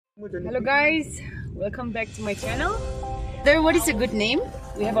Hello guys, welcome back to my channel. There, what is a good name?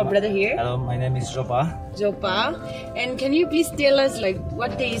 We have our brother here. Hello, my name is Jopa. Jopa. And can you please tell us like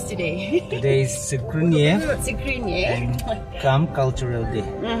what day is today? Today is Sükhrühnyie. Sükhrühnyie. And Camp Cultural Day.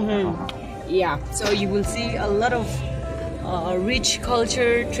 Yeah, so you will see a lot of rich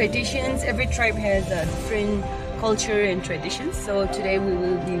culture, traditions. Every tribe has a different culture and traditions. So today we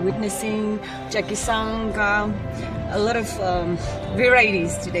will be witnessing Chakhesang, a lot of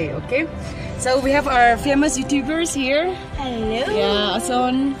varieties today, okay? So we have our famous YouTubers here. Hello. Yeah,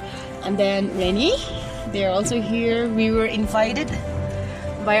 Ason and then Rennie. They're also here. We were invited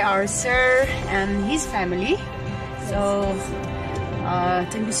by our sir and his family. So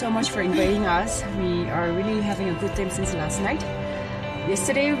thank you so much for inviting us. We are really having a good time since last night.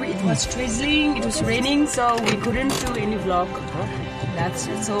 Yesterday it was drizzling, it was raining, so we couldn't do any vlog. That's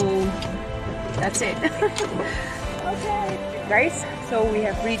it. Okay. Guys, so we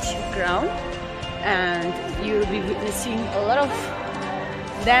have reached ground and you'll be witnessing a lot of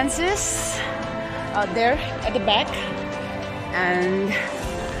dances out there at the back, and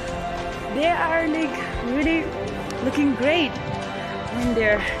they are like really looking great in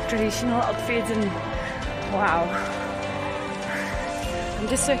their traditional outfits, and wow, I'm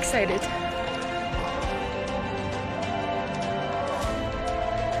just so excited.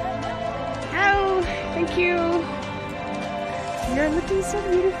 Oh, thank you. You're looking so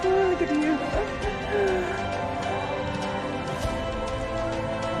beautiful. Look at you.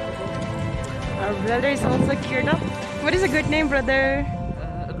 Our brother is also cured up. What is a good name, brother?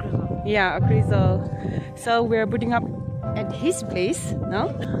 Yeah, Akrizal. So we're putting up at his place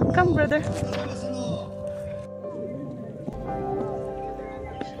now. Come, brother.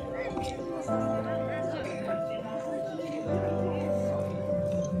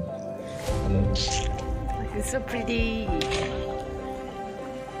 It's so pretty.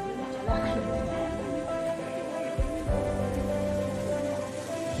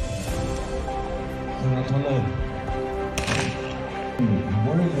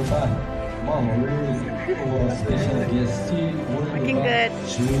 Looking good.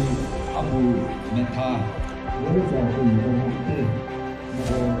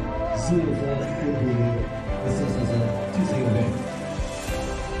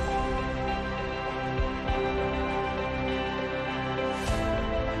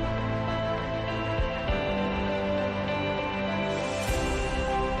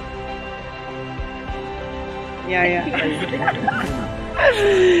 Yeah.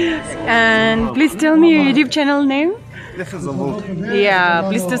 And please tell me your YouTube channel name. Yeah,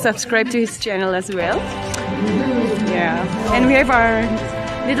 please do subscribe to his channel as well. Yeah, and we have our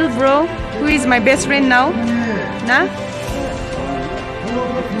little bro who is my best friend now. Nah?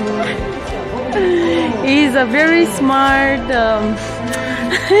 He's a very smart.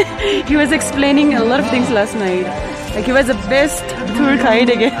 He was explaining a lot of things last night. Like he was the best tour guide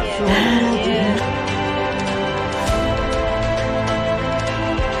again.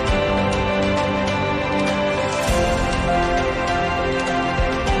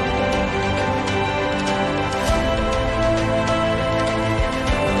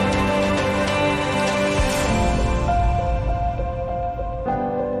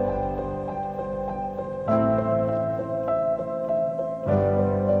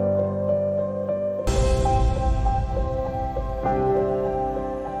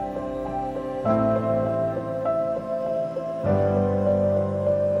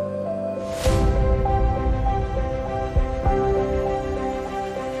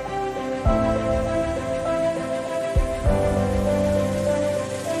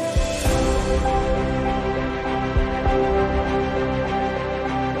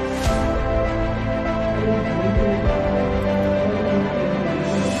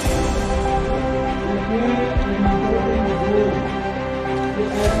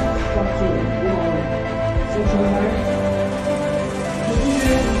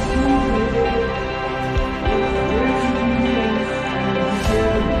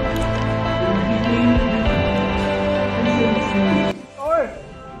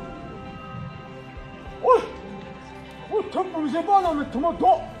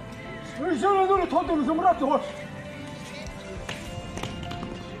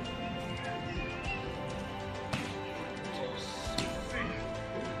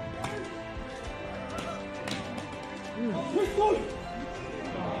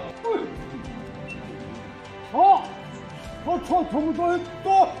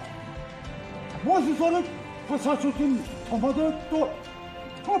 Phüsachodu tomato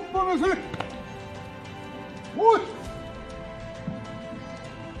toplaması.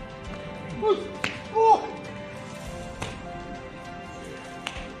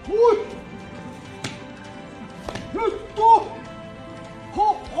 굿! 또! 허!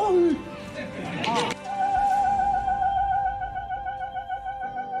 어이!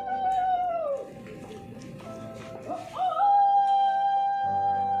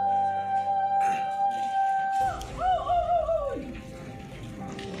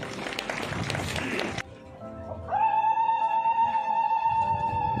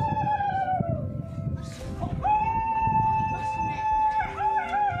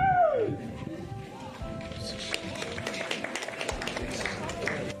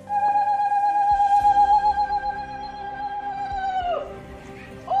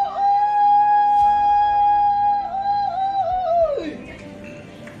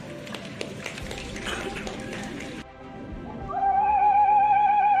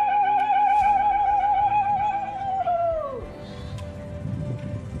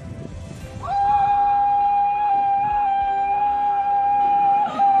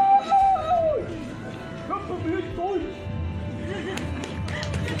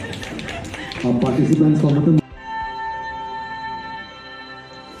 Participants from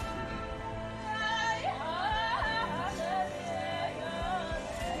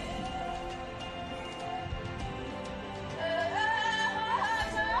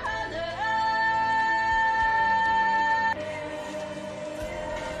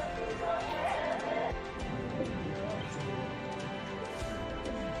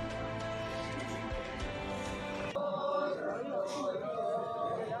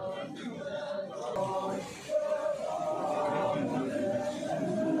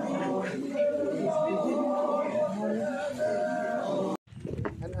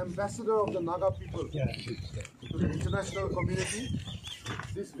ambassador of the Naga people to the international community.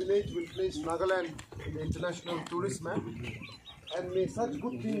 This village will place Nagaland in the international tourist map, and may such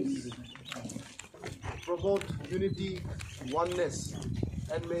good things promote unity, oneness,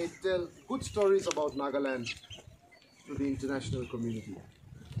 and may it tell good stories about Nagaland to the international community.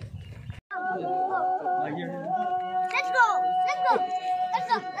 Let's go! Let's go! Let's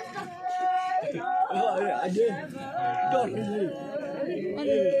go!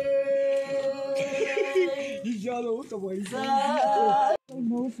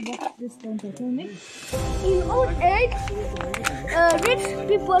 Knows what this stones are telling me. In old age, rich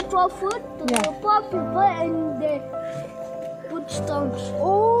people throw food to the poor people and they put stones.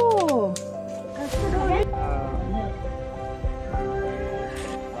 Oh.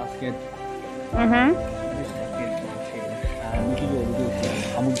 Basket.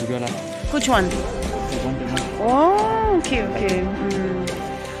 Which one? Oh, okay, okay.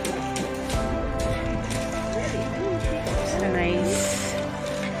 So nice.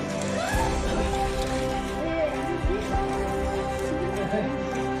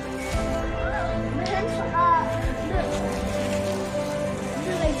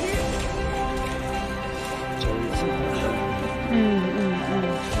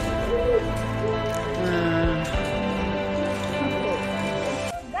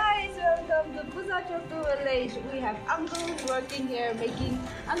 Guys, welcome to Phüsachodu village. We have uncle working here making.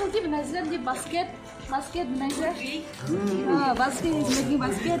 Uncle, give us the basket. Basket, measure. Basket is making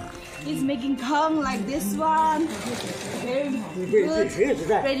basket. He's making tongue like this one. Very good.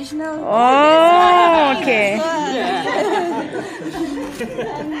 Traditional. Oh, okay.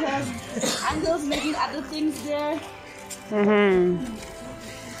 And uncle's making other things there.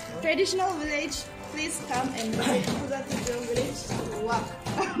 Traditional village. Please come and visit Phüsachodu village to walk.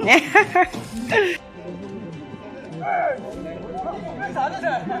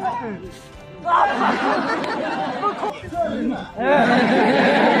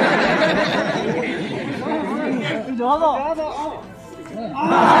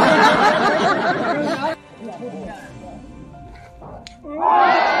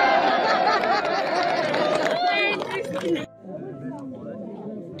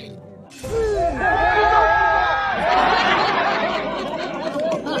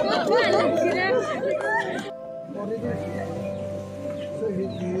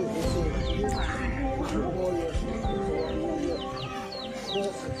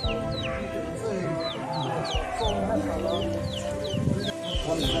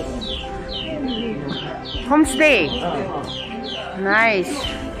 Homestay. Nice.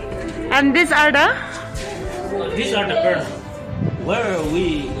 And these are the? These are the birds where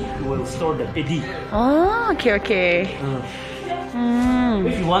we will store the teddy. Oh, okay, okay.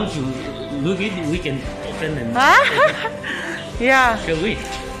 If you want to look it, we can open and Yeah. shall we?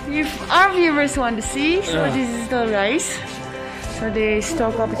 If our viewers want to see, so this is the rice. So they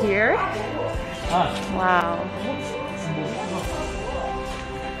stock up here. Wow.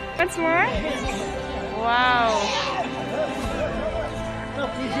 Once more. Wow.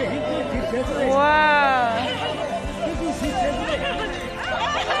 Wow.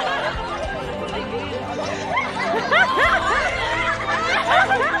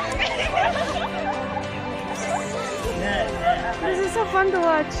 This is so fun to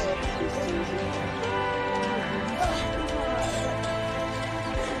watch.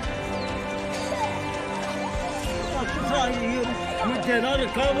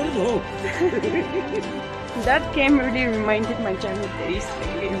 That game really reminded my childhood days.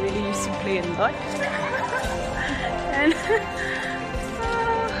 Like, we really used to play a lot. And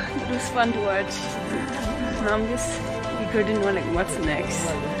it was fun to watch. Now I'm just eager to know like what's next.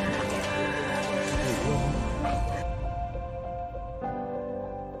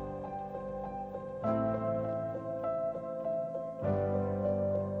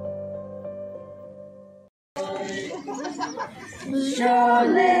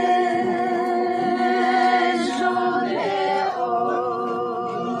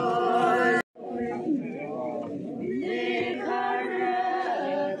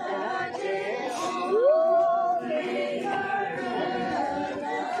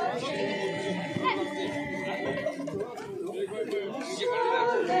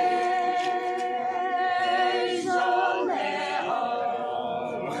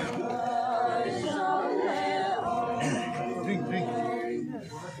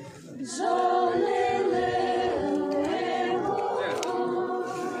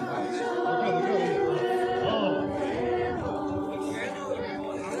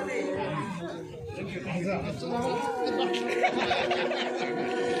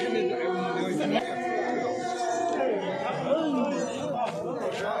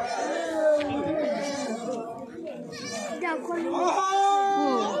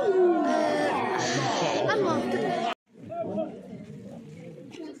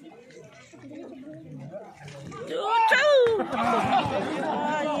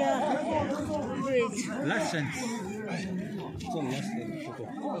 Lessons.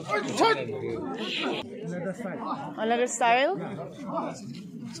 Another style?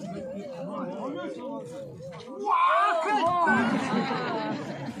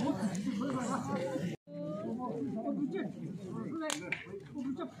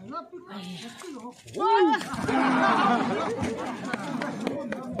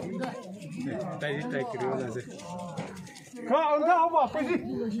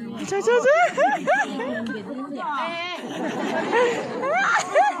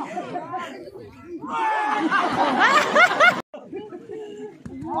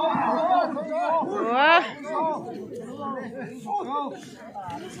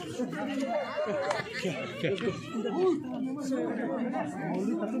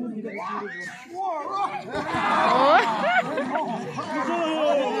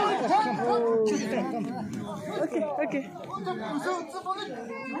 Okay.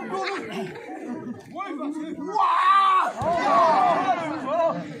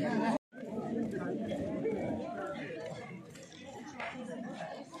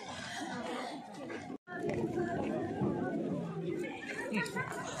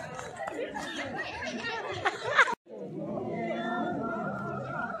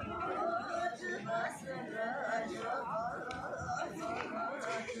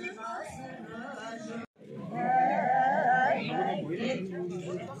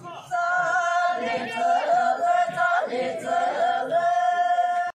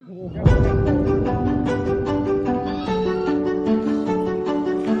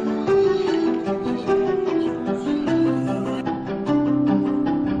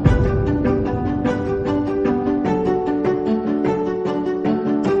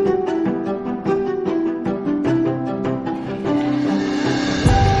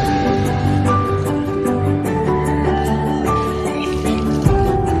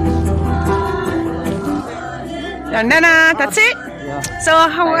 Dandana, that's it. Yeah. So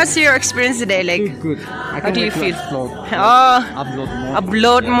how was your experience today? Like, Good. how do you feel?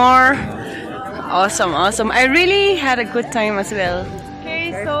 Upload more. Awesome. I really had a good time as well.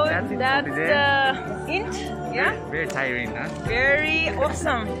 Okay, so that's the int. Yeah. Very tiring, huh? Very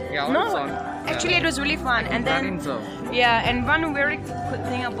awesome. Yeah, no, awesome. actually it was really fun. And then yeah, and one very good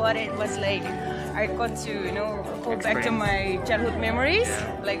thing about it was like I got to go back to my childhood memories,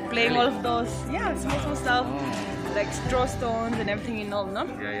 like playing all of those small stuff, like straw stones and everything and all, no?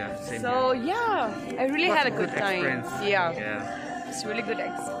 Yeah. Same So yeah, I really had a good time. experience. Yeah. It's really good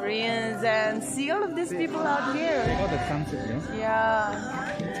experience and see all of these people out here. Oh, the sunset,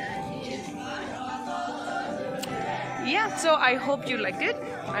 Yeah, so I hope you liked it.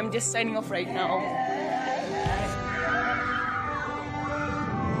 I'm just signing off right now.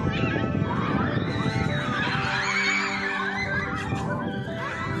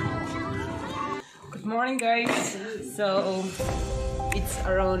 morning, guys. So it's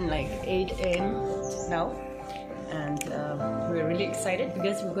around like 8 a.m. now, and we're really excited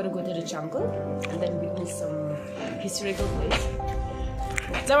because we're gonna go to the jungle and then witness some historical place.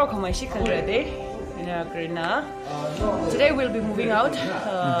 Today we'll be moving out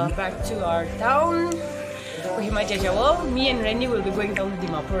back to our town. Me and Rennie will be going down to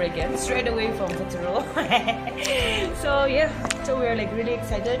Dimapur again, straight away from Pfutsero. So yeah, so we're like really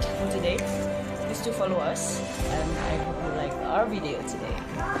excited for today. Please do follow us, and I hope you like our video today.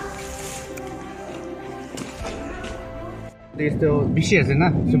 This to bishi ase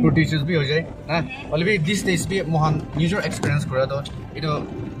na, super tissues bhi ho jaye. Na, already this taste bhi mohan user experience kora to. Ito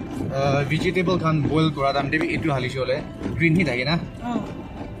vegetable can boil kora dam debi itu hali shole green hi thake na.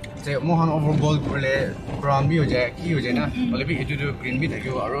 So mohan over boil korle brown bhi ho jaye, ki ho jaye na. Already itu to green bhi thake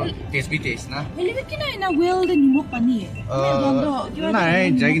aro taste bhi taste na. Ele kina ina well the nimok pani hai.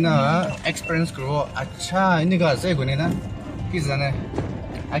 Nahi jagina experience karo acha ini ka ase gune na. Ki jane.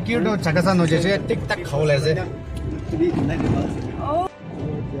 Akir to Chakhesangs ho jaise tik tak khawle ase.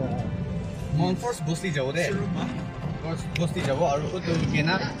 First Bosti Javo there. First Bosti Javo or Utu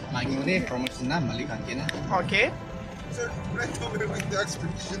Kena, Magune, Promotiona, Malikan Kena. Okay. So, right over like the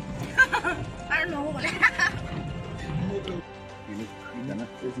expedition. I don't know.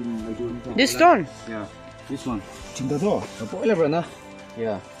 This stone? Yeah, this one. Chindato, the boiler runner.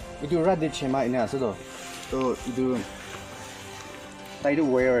 Yeah, you do rat the chema in Asado. So, you do. I do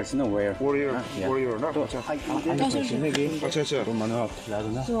wear, no wear. Warrior, yeah. warrior, no? So,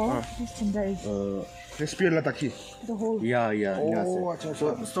 This Tinder is Respire la taki. the whole. yeah. Oh,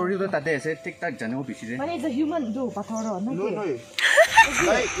 So, story to that is a tic tac general bici. But it's a human do, Patoro. No, no.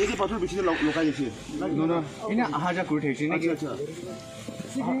 Like, any patrol between the locality. No. In a Haja quotation,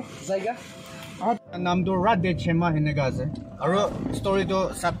 Zaiga. Namdo rat de chema Hinegaze. Aro story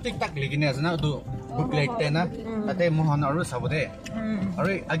to sub tic tac ligines now do book like Tena, Tate Mohan Aru Sabode.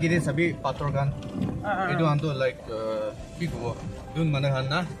 Are Agide Sabi Patorgan. You do undo like people Dun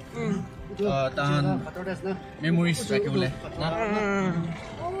Manahana. Tan memories Dracula.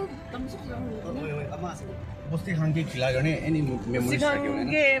 Bosti Hangi Kilagane, any memories Dracula.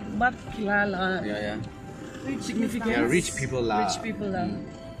 Yeah. Significant. Yeah, rich people. Rich people.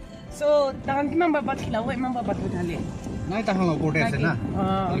 So, tangan member bat hilaw, member bat budali. Nai tahang go test na.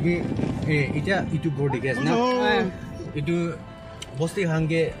 Lagi ita itu go digas na. Itu Bosti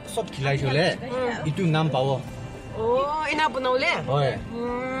Hange sob khilai chole. Itu nam pawo. Oh, ina bunaule. Oi.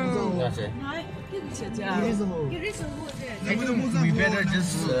 That's it. We better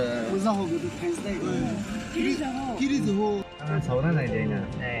just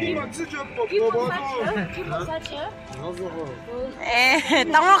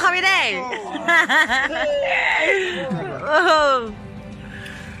Tamo kami deh.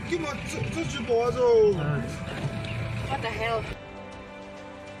 What the hell?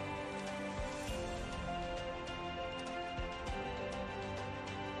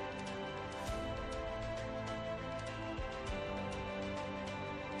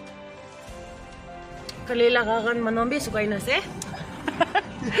 Kalilakakan manombi sukay na se.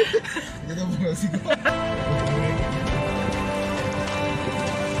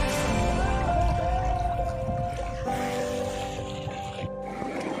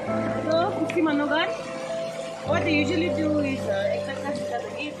 So, kusti manogan. What they usually do is exercise sa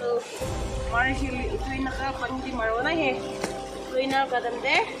ito. Marishili ito yung nakapandi marona he. Ito yung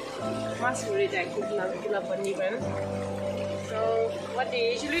nakadamde. Mas reject kila paniban. So, what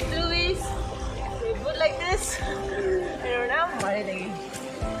they usually do is put like this. I don't know. Mari lagi.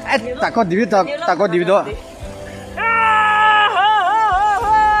 takut divido. And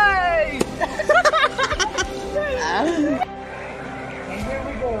here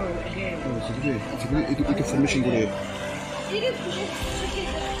we go again. Itu formation gure.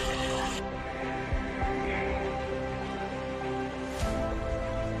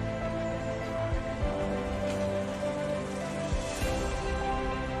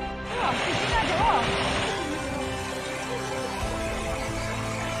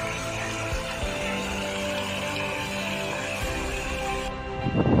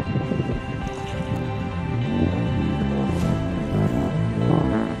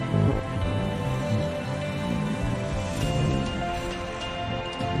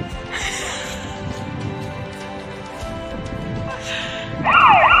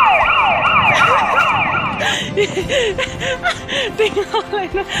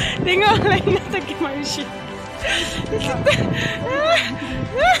 Tinggal lain na tagimarshi.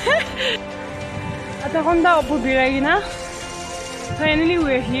 At akong daw po biray na. Finally,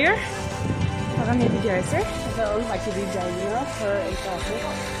 we're here. Parang hindi dyan, sir. So, actually, dyan na for a coffee.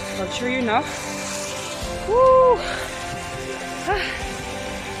 I'll show you now.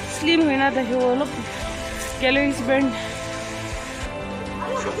 Slim हुई ना तो वो लोग calories burn.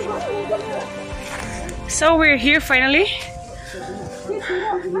 So we're here finally.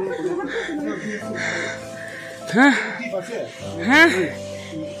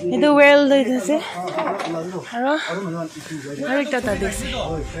 Itu well itu sih. Halo. Hari kita tadi sih.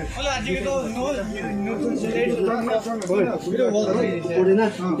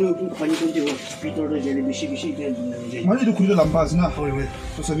 Mana itu kuda lampas na?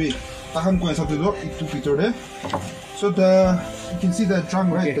 So sabi tahan ko yang satu itu Peter deh. So you can see the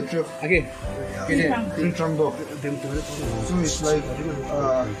trunk, right? The trunk. Okay. The trunk though. So it's like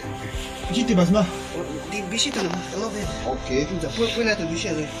Jiti bas na? Okay.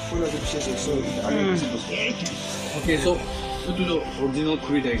 Okay, so itu tuh original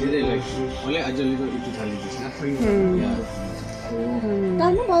creed aja deh, like oleh aja itu thali dis na. Yeah.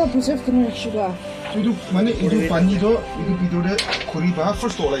 Kamu mau preserve kena sugar. So itu mana itu pani itu Peter deh kuri bah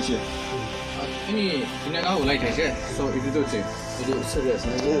first olah sih. Ini kau ulai aja, so itu tuh sih, itu serius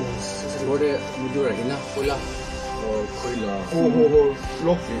na. Boleh mudur lagi na, pola. कोई ला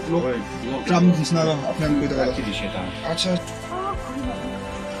लोग drum जिसना अपने कोई तरह की dish है ता अच्छा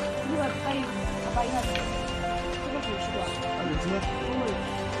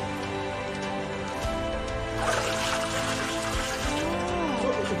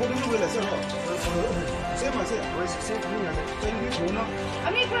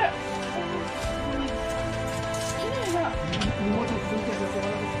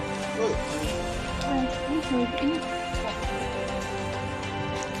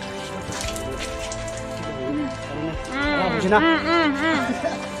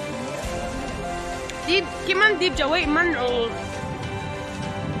Deep, kiman deep jawai man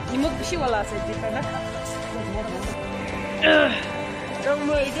imut bisi wala sa deep na. Dong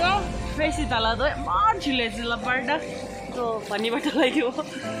mo ito, face tala to, mar chile sila barda, to pani bata lagi wo.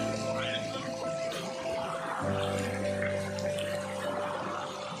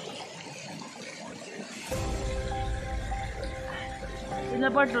 Ina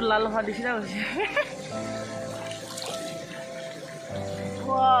part to lalo hadi sila was.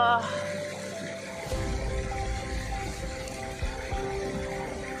 Wah.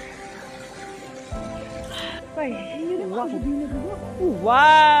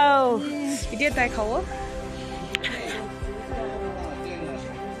 Wow. Ini tay kau?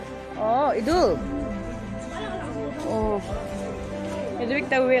 Oh, itu. Oh. Itu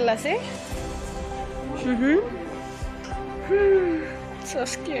kita well sih. So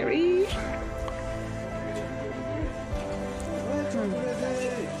scary.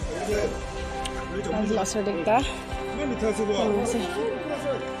 Langsung kita.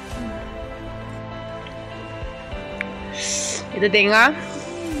 Itu tengah.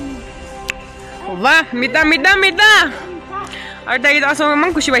 Wah, mita. Arta kita langsung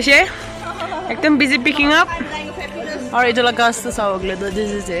memang kusi basye. Ekdom busy picking up. Or itu lah gas tu sawo gila.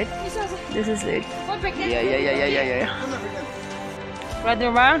 This is it. Yeah.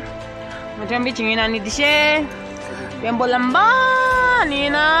 Brother ba? Macam bicingin ani dishe. Yang bolamba ni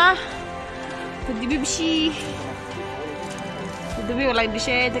na. Tadi bibisi. Tadi biar like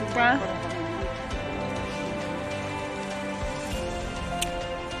dishe tekpa.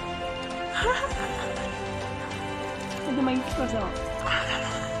 Itu main apa sah?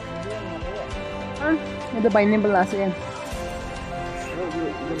 Itu bainnya belas ya.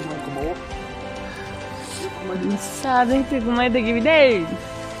 Sabe que como é daqui videi?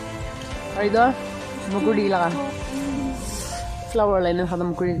 Aí dá, muguri lá. Flower line ada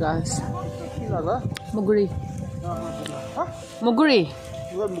muguri guys. Muguri. Muguri.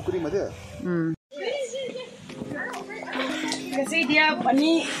 Muguri mana? Kasi dia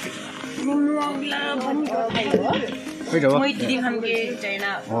pani mumuang la pani ko tayo. Mo iting hamge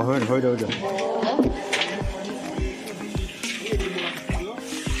China. Oh, hoi.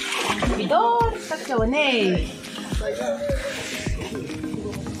 Bidor tak jawane.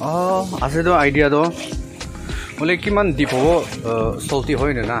 아세도 아이디어도 원래 기만 디보 salty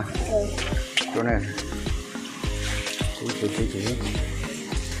호이네 나. 그러네. 오케이.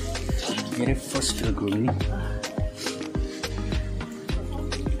 Get it first good.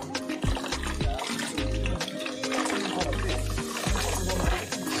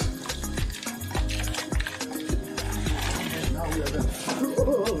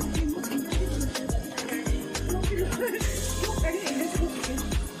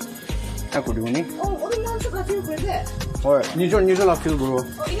 Aku dulu ni. Oh, orang mana suka feel berde? Oh, ni je lah feel bro.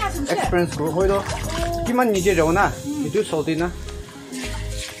 Experience bro, hoi do. Gimana ni je jauh na? Itu salty na.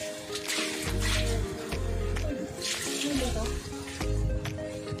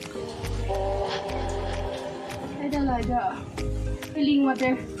 like filling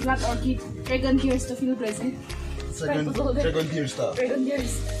water, blood orchid, dragon tears to feel present. Dragon tear stuff. Dragon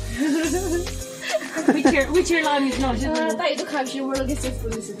tears. Which your line is not? Tayo to capture world gets a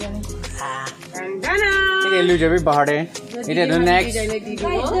full is again. Okay, Lu Javi Bahade. It is the next.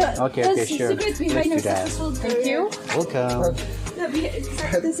 Okay, sure. Let's do that. Thank you. Welcome.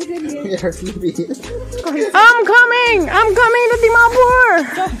 I'm coming to Dimapur.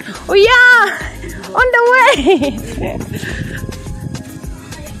 Oh yeah, on the way.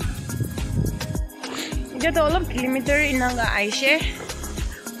 Just all of kilometer in Naga Aisha.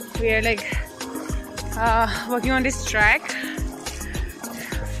 We are like working on this track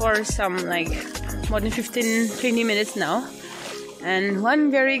for some like more than 15-20 minutes now. And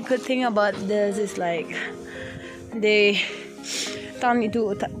one very good thing about this is like they turn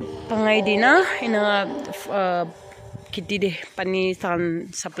itu pangai dina in a kitty de pani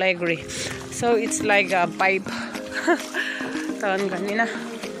turn supply agree. So it's like a pipe turn kanina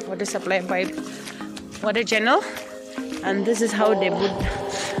water supply pipe water channel, and this is how they put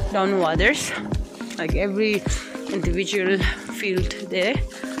down waters like every individual field there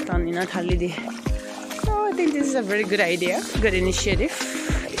turn in a thali de. So I think this is a very good idea, good initiative.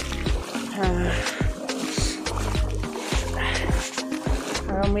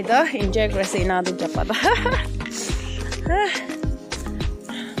 Ramida enjoy Grasina to Japada.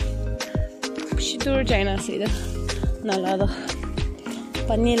 Shitur China Sida Nalada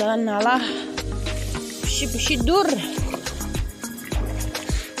Panila Nala Shidur.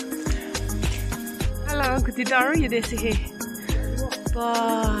 Hello, good day. You did see.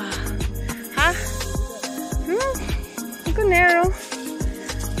 Huh? Good narrow.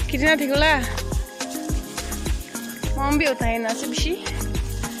 Kitna Tigula. Mom built a Sibishi.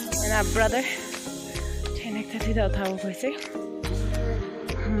 And our brother connected to the tower.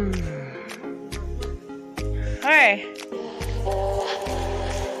 Alright.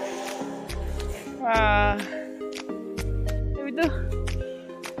 Here we go.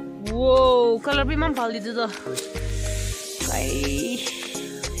 Whoa, color be man pal dito. Kai.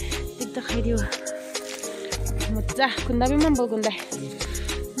 Tigta kay diwa. Mutsa, kunda be man pal kunda.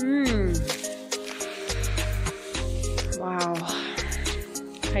 Wow.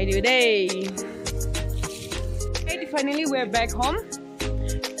 How do you day? Okay, finally we're back home.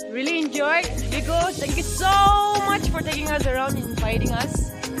 Really enjoyed. Vigo, thank you so much for taking us around and inviting us.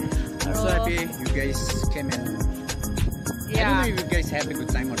 I'm so happy you guys came in. Yeah. I don't know if you guys had a good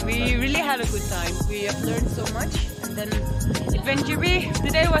time or not. We really had a good time. We have learned so much. And then eventually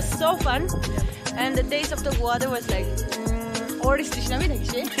today was so fun. And the taste of the water was like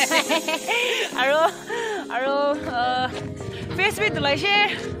face with like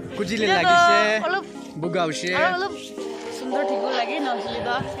Kujile lagi bugau she.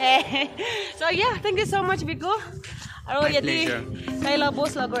 So yeah, thank you so much, Vico. My pleasure. Kaila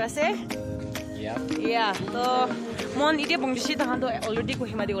boss lagor ase. Yeah. So mon ide bongdishi tahan to already ko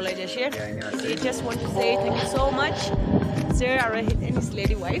himadi olai jashe. We just want to say thank you so much, sir, and his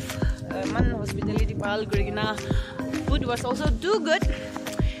lady wife. Man hospitality pal gurigina. Food was also too good.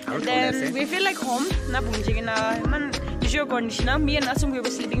 And then we feel like home. Na punjing na man usual condition. Me and Asum we were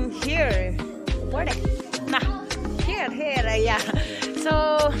sleeping here. Where? Nah, here, yeah.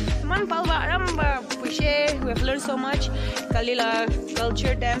 So man palwa ramba pushe. We have learned so much. Kalila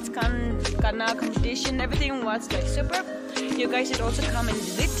culture, dance, kana competition, everything was like super. You guys should also come and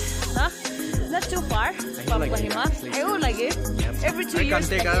visit. Huh? Not too far from Kohima. I would like it. Every 2 years.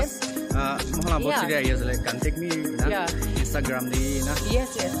 Take us. Can take me Instagram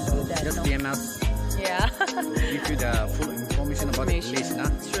Yes, do that. Just DM us. Yeah. Give you the full information about the village.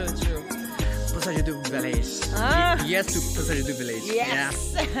 True. Phüsachodu village. Yes to Phüsachodu village.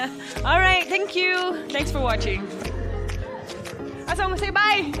 Yes. Yeah. Alright, thank you. Thanks for watching. Asong, say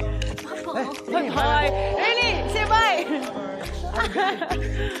bye. Bye. Really? Say bye.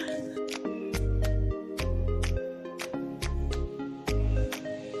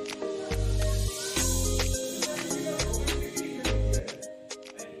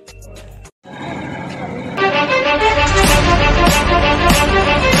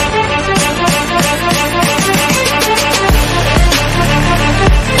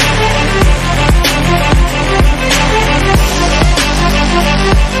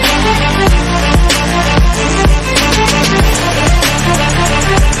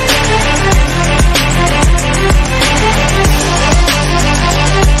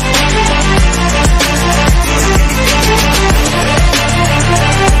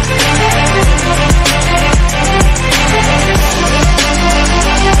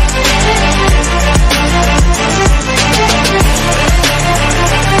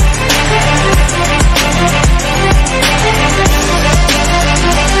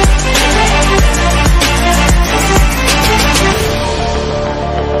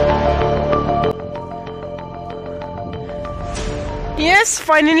 Yes,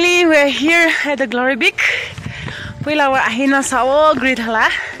 finally we're here at the Glory Peak. Pila wa ahina sawo great hala.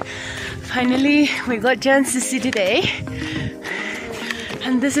 Finally we got chance to see today.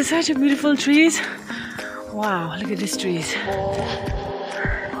 And this is such a beautiful trees. Wow, look at these trees.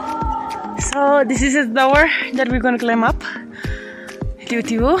 So this is the tower that we're gonna climb up.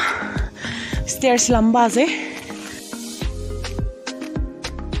 Tiu stairs lamba se.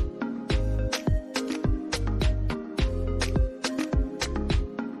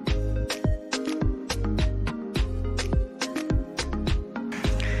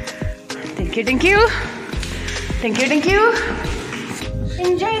 Thank you. Thank you.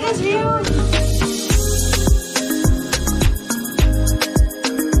 Enjoy this view.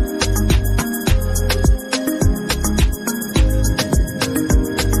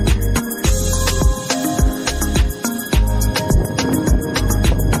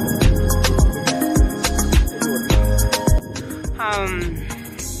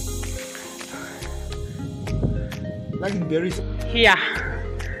 Like in berries. Yeah.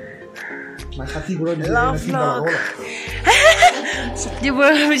 Love vlog. Sakti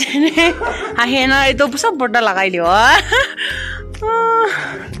bol bujane. Ahena itu pusat borda lagai dio.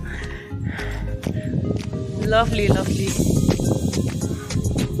 Lovely.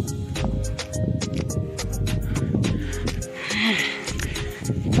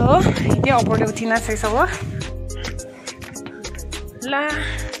 So, ini opor uthina sai sabo. La.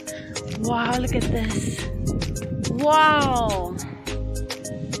 Wow, look at this. Wow.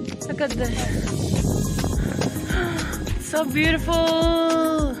 Look at this. So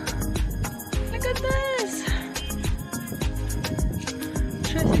beautiful. Look at this.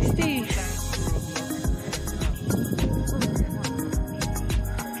 360.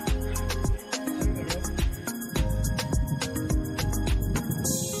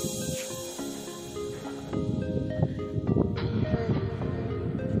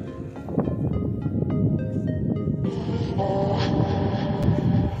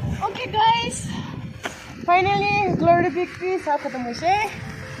 Okay guys, finally Glory Peak is out of the Moshe.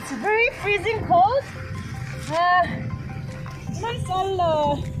 It's very freezing cold. Nice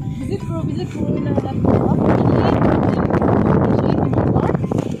all visit crew in that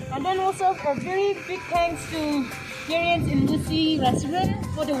and then also a very big thanks to Koreans in Lucy restaurant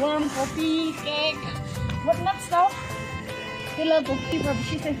for the warm coffee, cake, whatnot stuff. They love coffee from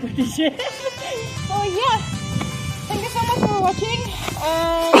So yeah. Thank you so much for watching,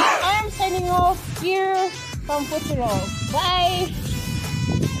 and I am signing off here from Pfutsero. Bye!